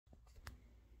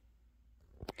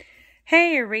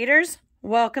Hey readers,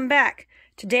 welcome back.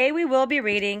 Today we will be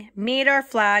reading Meet Our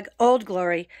Flag, Old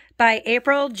Glory by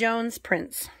April Jones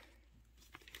Prince.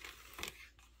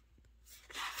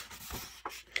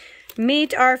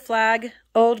 Meet Our Flag,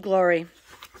 Old Glory.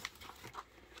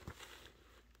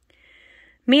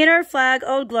 Meet our flag,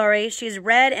 Old Glory, she's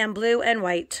red and blue and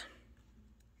white.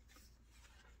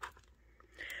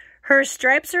 Her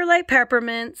stripes are like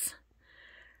peppermints,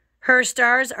 her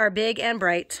stars are big and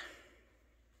bright.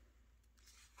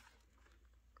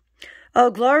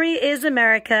 Old Glory is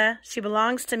America, she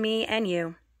belongs to me and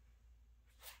you.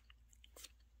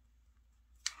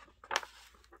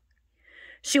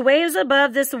 She waves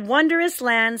above this wondrous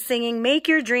land, singing, "Make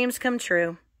your dreams come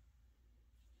true."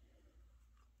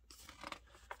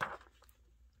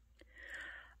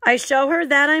 I show her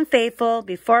that I'm faithful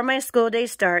before my school day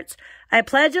starts. I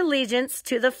pledge allegiance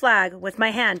to the flag with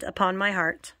my hand upon my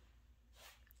heart.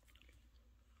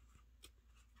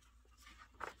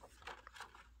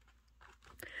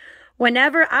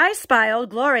 Whenever I spy Old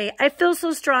Glory, I feel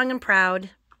so strong and proud.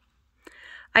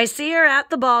 I see her at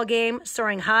the ball game,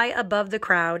 soaring high above the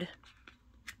crowd.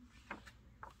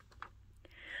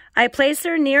 I place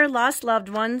her near lost loved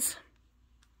ones.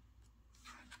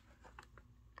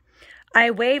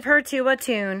 I wave her to a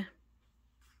tune.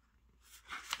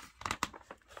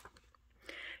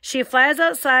 She flies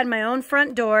outside my own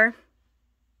front door.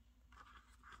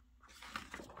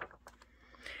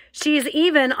 She's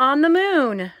even on the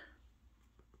moon.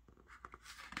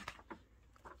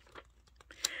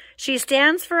 She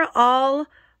stands for all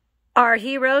our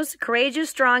heroes,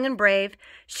 courageous, strong, and brave.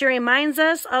 She reminds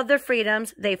us of the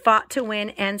freedoms they fought to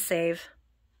win and save.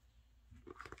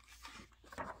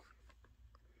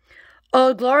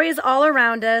 Old Glory is all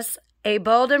around us, a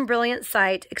bold and brilliant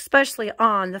sight, especially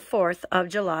on the 4th of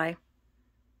July.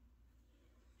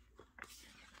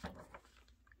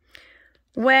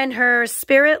 When her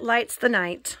spirit lights the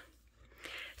night.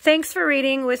 Thanks for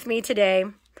reading with me today.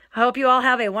 I hope you all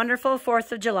have a wonderful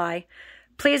 4th of July.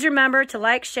 Please remember to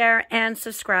like, share, and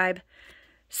subscribe.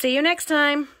 See you next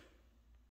time.